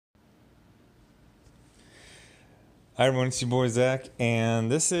Hi everyone, it's your boy Zach, and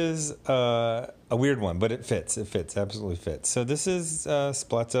this is a weird one, but it fits. It fits, absolutely fits. So this is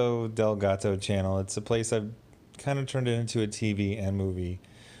Splato Del Gato channel. It's a place I've kind of turned it into a TV and movie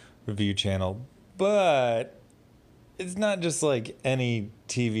review channel, but it's not just like any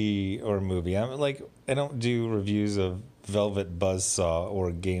TV or movie. I don't do reviews of Velvet Buzzsaw or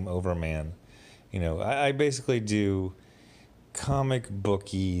Game Over Man. I basically do comic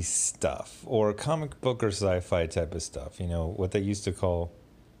booky stuff or comic book or sci-fi type of stuff, what they used to call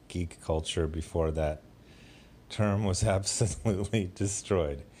geek culture before that term was absolutely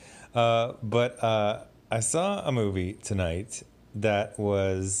destroyed. But I saw a movie tonight that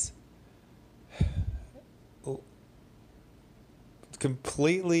was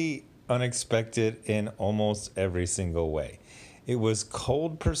completely unexpected in almost every single way. It was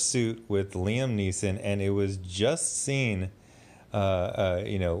Cold Pursuit with Liam Neeson, and it was just seen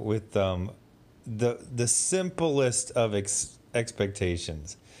with the simplest of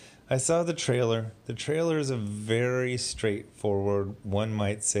expectations. I saw the trailer. The trailer is a very straightforward, one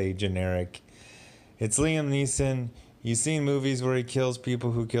might say generic. It's Liam Neeson. You've seen movies where he kills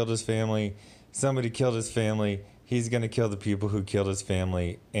people who killed his family. Somebody killed his family. He's going to kill the people who killed his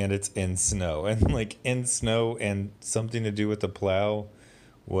family, and it's in snow. And like in snow and something to do with the plow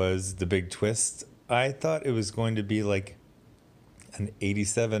was the big twist. I thought it was going to be like an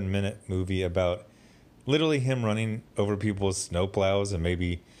 87-minute movie about literally him running over people's snowplows, and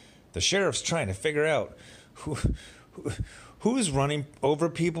maybe the sheriff's trying to figure out who's running over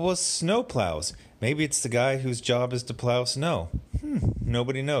people with snowplows. Maybe it's the guy whose job is to plow snow.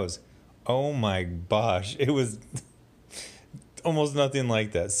 Nobody knows. Oh my gosh, it was almost nothing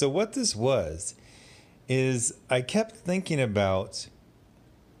like that. So what this was is I kept thinking about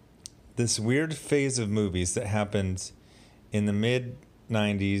this weird phase of movies that happened in the mid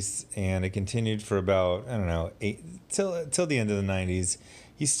 90s, and it continued for about, I don't know, till the end of the 90s.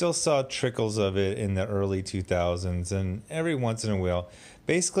 You still saw trickles of it in the early 2000s, and every once in a while.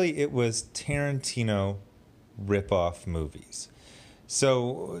 Basically, it was Tarantino rip-off movies.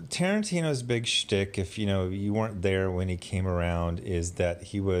 So Tarantino's big shtick, if you weren't there when he came around, is that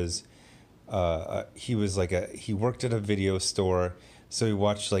he worked at a video store. So he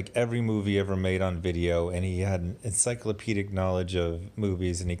watched like every movie ever made on video, and he had an encyclopedic knowledge of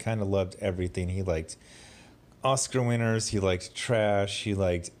movies, and he kind of loved everything. He liked Oscar winners, he liked trash, he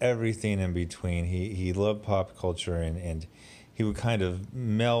liked everything in between. He loved pop culture, and he would kind of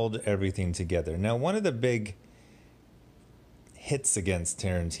meld everything together. Now, one of the big hits against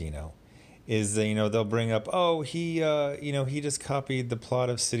Tarantino is that, they'll bring up, oh, he just copied the plot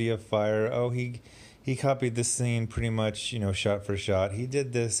of City of Fire. Oh, he copied this scene pretty much, shot for shot. He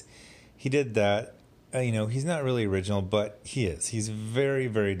did this, he did that. He's not really original, but he is. He's very,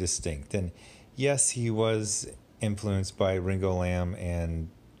 very distinct. And yes, he was influenced by Ringo Lam and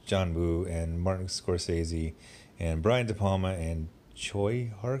John Woo and Martin Scorsese and Brian De Palma and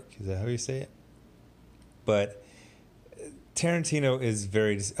Choi Hark. Is that how you say it? But Tarantino is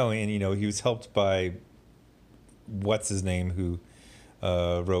very... Oh, and, he was helped by... What's his name? Who...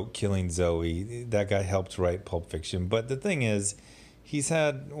 wrote Killing Zoe. That guy helped write Pulp Fiction. But the thing is, he's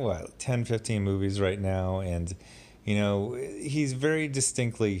had, 10, 15 movies right now, and, he's very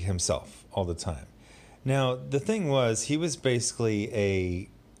distinctly himself all the time. Now, the thing was, he was basically a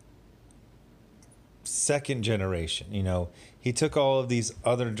second generation. He took all of these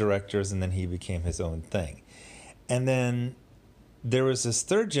other directors, and then he became his own thing. And then there was this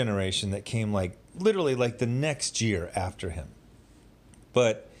third generation that came literally the next year after him.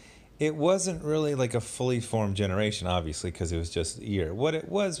 But it wasn't really like a fully formed generation, obviously, because it was just a year. What it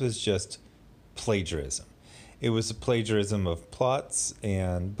was just plagiarism. It was a plagiarism of plots,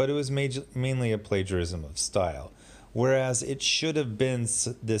 but it was mainly a plagiarism of style. Whereas it should have been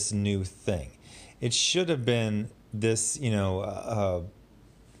this new thing. It should have been this,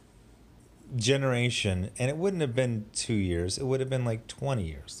 generation, and it wouldn't have been 2 years. It would have been 20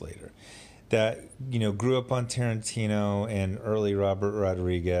 years later. That, grew up on Tarantino and early Robert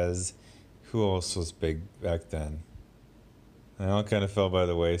Rodriguez. Who else was big back then? They all kind of fell by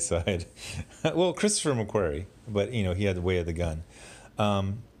the wayside. Well, Christopher McQuarrie, but, he had the way of the gun.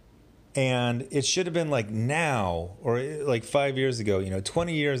 And it should have been now, or 5 years ago,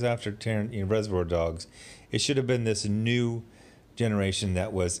 20 years after Reservoir Dogs, it should have been this new generation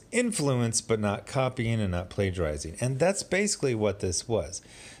that was influenced but not copying and not plagiarizing. And that's basically what this was.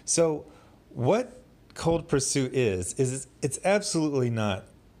 So what Cold Pursuit is it's absolutely not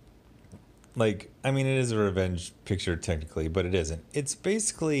it is a revenge picture technically, but it isn't. It's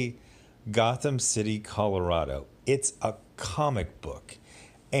basically Gotham City, Colorado. It's a comic book.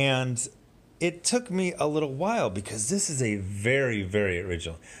 And it took me a little while because this is a very, very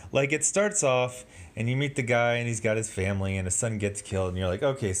original. Like, it starts off and you meet the guy and he's got his family and his son gets killed, and you're like,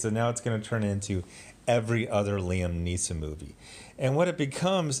 okay, so now it's going to turn into every other Liam Neeson movie. And what it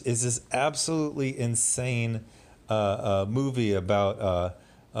becomes is this absolutely insane movie about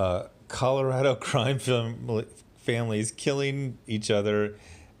Colorado crime families killing each other,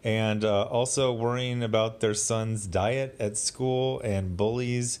 and also worrying about their son's diet at school, and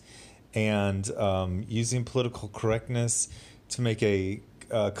bullies, and using political correctness to make a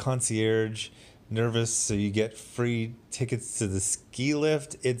concierge nervous so you get free tickets to the ski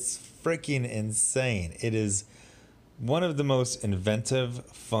lift. It's freaking insane. It is one of the most inventive,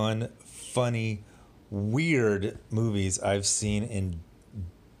 fun, funny, weird movies I've seen in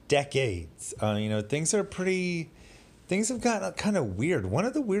decades. Things have gotten kind of weird. One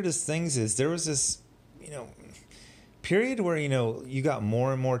of the weirdest things is there was this, period where, you got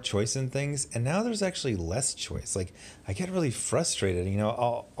more and more choice in things, and now there's actually less choice. Like, I get really frustrated.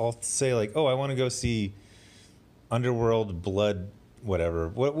 I'll say like, oh, I want to go see Underworld Blood, whatever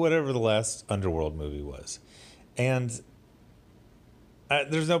the last Underworld movie was. And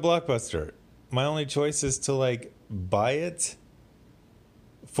there's no Blockbuster. My only choice is to like buy it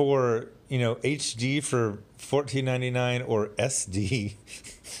for, HD for $14.99 or SD.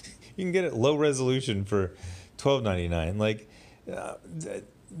 You can get it low resolution for $12.99. Like,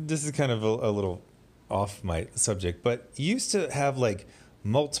 this is kind of a little off my subject, but you used to have like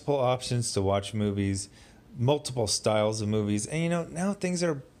multiple options to watch movies, multiple styles of movies, and now things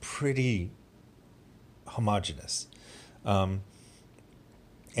are pretty homogenous. And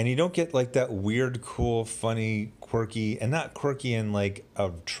you don't get like that weird, cool, funny, quirky, and not quirky in like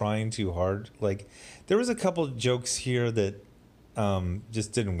of trying too hard. Like, there was a couple jokes here that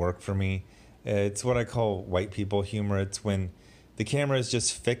just didn't work for me. It's what I call white people humor. It's when the camera is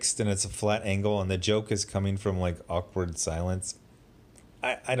just fixed and it's a flat angle and the joke is coming from like awkward silence.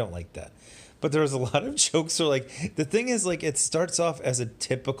 I don't like that. But there's a lot of jokes where, like, the thing is, like, it starts off as a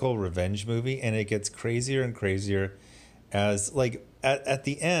typical revenge movie and it gets crazier and crazier as, like, at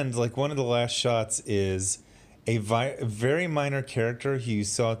the end, like, one of the last shots is a very minor character who you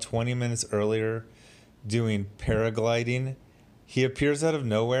saw 20 minutes earlier doing paragliding. He appears out of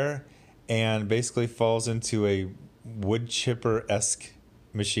nowhere and basically falls into a wood chipper-esque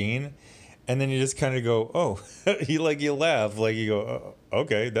machine. And then you just kind of go, oh, you laugh, like you go, oh,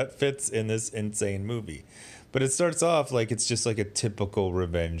 okay, that fits in this insane movie. But it starts off like it's just like a typical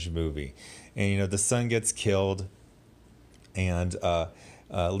revenge movie. And, the son gets killed, and Liam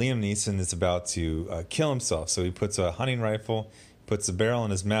Neeson is about to kill himself. So he puts a hunting rifle, puts a barrel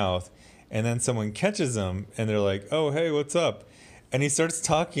in his mouth, and then someone catches him, and they're like, oh, hey, what's up? And he starts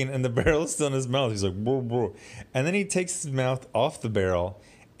talking, and the barrel is still in his mouth. He's like, whoa, whoa. And then he takes his mouth off the barrel,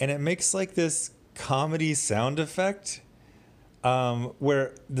 and it makes like this comedy sound effect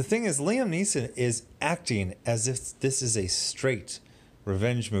where the thing is, Liam Neeson is acting as if this is a straight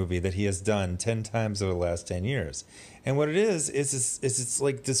revenge movie that he has done 10 times over the last 10 years. And what it is it's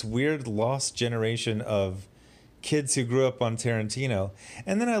like this weird lost generation of kids who grew up on Tarantino.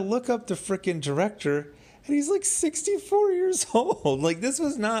 And then I look up the freaking director, and he's like 64 years old. Like, this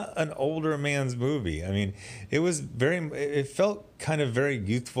was not an older man's movie. I mean, it felt kind of very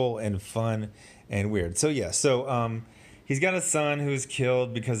youthful and fun and weird. So, yeah. So, he's got a son who's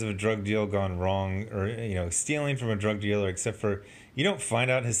killed because of a drug deal gone wrong, or, stealing from a drug dealer, except for you don't find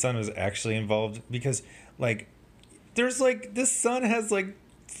out his son was actually involved because, like, there's like, this son has like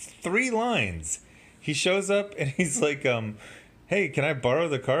 3 lines. He shows up and he's like, hey, can I borrow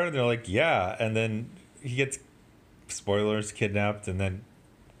the car? And they're like, yeah. And then he gets, spoilers, kidnapped and then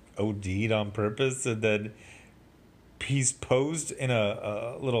OD'd on purpose, and then he's posed in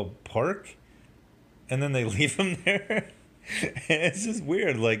a little park, and then they leave him there. And it's just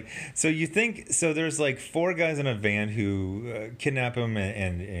weird. Like, so there's like 4 guys in a van who kidnap him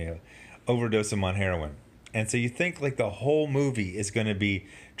and overdose him on heroin. And so you think like the whole movie is going to be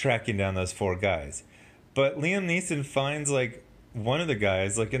tracking down those 4 guys. But Liam Neeson finds like one of the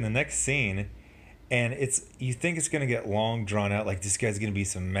guys like in the next scene, and you think it's going to get long drawn out, like this guy's going to be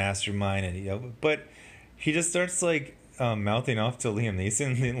some mastermind, and but he just starts like mouthing off to Liam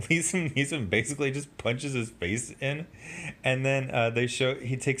Neeson, and Liam Neeson basically just punches his face in, and then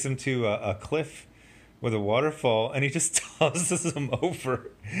he takes him to a cliff with a waterfall, and he just tosses him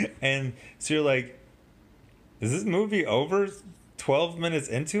over. And so you're like, is this movie over 12 minutes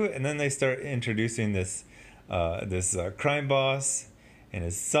into it? And then they start introducing this crime boss and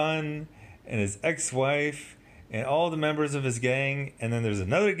his son and his ex-wife and all the members of his gang, and then there's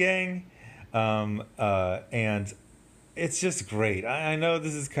another gang, and it's just great. I know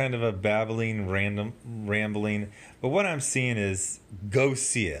this is kind of a babbling, random rambling, but what I'm seeing is go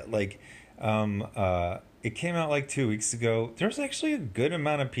see it. It came out like 2 weeks ago. There's actually a good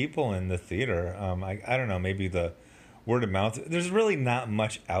amount of people in the theater. I don't know, maybe the word of mouth. There's really not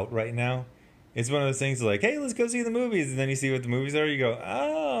much out right now. It's one of those things like, hey, let's go see the movies, and then you see what the movies are. You go,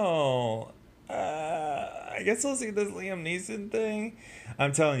 oh, I guess I'll see this Liam Neeson thing.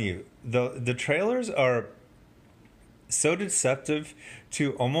 I'm telling you, the trailers are so deceptive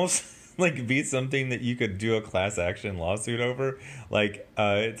to almost like be something that you could do a class action lawsuit over.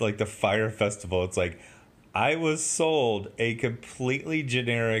 It's like the Fire Festival. It's like I was sold a completely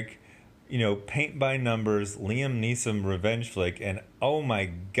generic, paint by numbers Liam Neeson revenge flick, and oh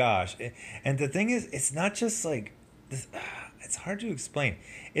my gosh. And the thing is, it's not just like this. It's hard to explain.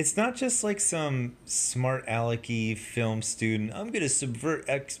 It's not just like some smart alecky film student. I'm gonna subvert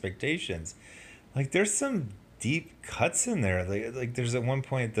expectations. Like there's some deep cuts in there. Like there's at one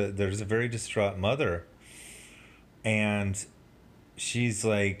point that there's a very distraught mother, and she's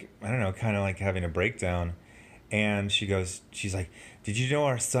like, I don't know, kind of like having a breakdown, and she's like, did you know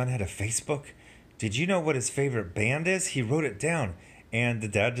our son had a Facebook? Did you know what his favorite band is? He wrote it down. And the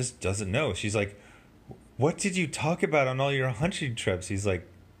dad just doesn't know. She's like, what did you talk about on all your hunting trips? He's like,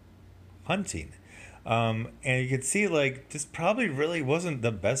 hunting. And you could see like this probably really wasn't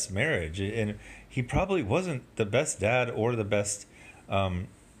the best marriage, and he probably wasn't the best dad or the best what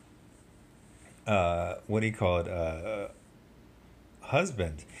do you call it,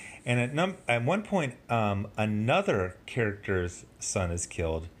 husband. And at one point, another character's son is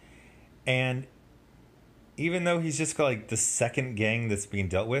killed, and even though he's just got like the second gang that's being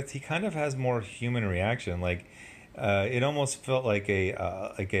dealt with, he kind of has more human reaction. Like it almost felt like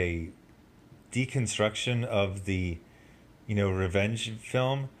a deconstruction of the revenge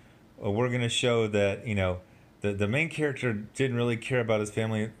film. We're going to show that the main character didn't really care about his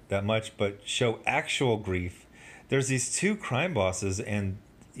family that much, but show actual grief. There's these two crime bosses, and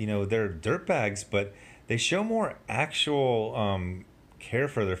they're dirtbags, but they show more actual care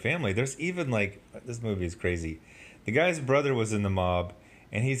for their family. There's even like, this movie is crazy. The guy's brother was in the mob,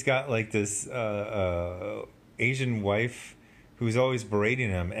 and he's got like this Asian wife who's always berating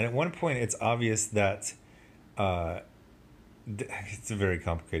him. And at one point, it's obvious that it's a very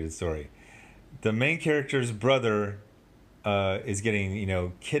complicated story. The main character's brother is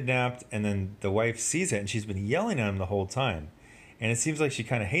getting kidnapped, and then the wife sees it, and she's been yelling at him the whole time, and it seems like she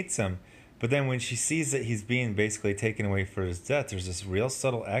kind of hates him. But then when she sees that he's being basically taken away for his death, there's this real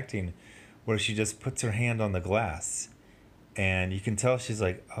subtle acting where she just puts her hand on the glass, and you can tell she's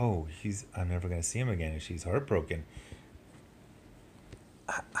like, oh, I'm never going to see him again, and she's heartbroken.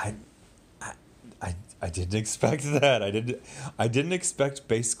 I, I didn't expect that. I didn't expect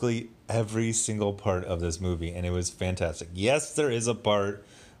basically every single part of this movie, and it was fantastic. Yes, there is a part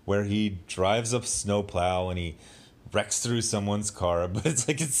where he drives a snowplow and he wrecks through someone's car, but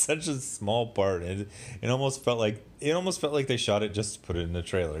it's such a small part. It almost felt like they shot it just to put it in the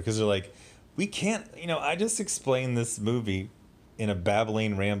trailer, because they're like, we can't. I just explained this movie in a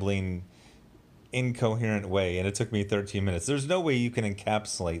babbling, rambling, incoherent way, and it took me 13 minutes. There's no way you can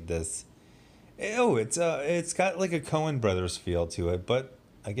encapsulate this. Oh, it's got like a Coen Brothers feel to it, but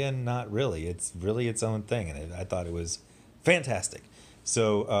again, not really. It's really its own thing, and I thought it was fantastic.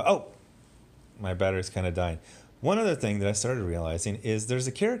 So, my battery's kind of dying. One other thing that I started realizing is there's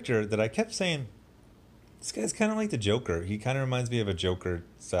a character that I kept saying, this guy's kind of like the Joker. He kind of reminds me of a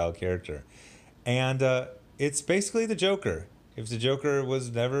Joker-style character. And it's basically the Joker. If the Joker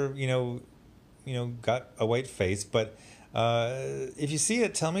was never, got a white face. But if you see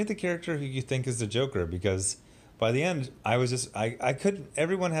it, tell me the character who you think is the Joker. Because by the end, I couldn't,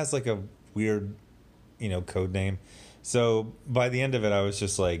 everyone has like a weird, code name. So by the end of it, I was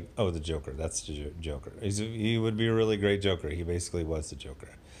just like, oh, the Joker. That's the Joker. He would be a really great Joker. He basically was the Joker.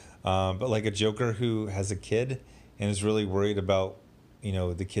 But like a Joker who has a kid and is really worried about,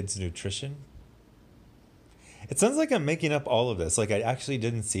 the kid's nutrition. It sounds like I'm making up all of this. Like I actually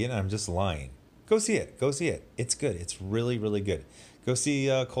didn't see it and I'm just lying. Go see it. Go see it. It's good. It's really, really good. Go see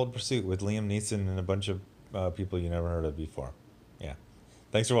Cold Pursuit with Liam Neeson and a bunch of people you never heard of before. Yeah.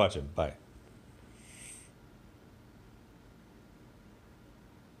 Thanks for watching. Bye.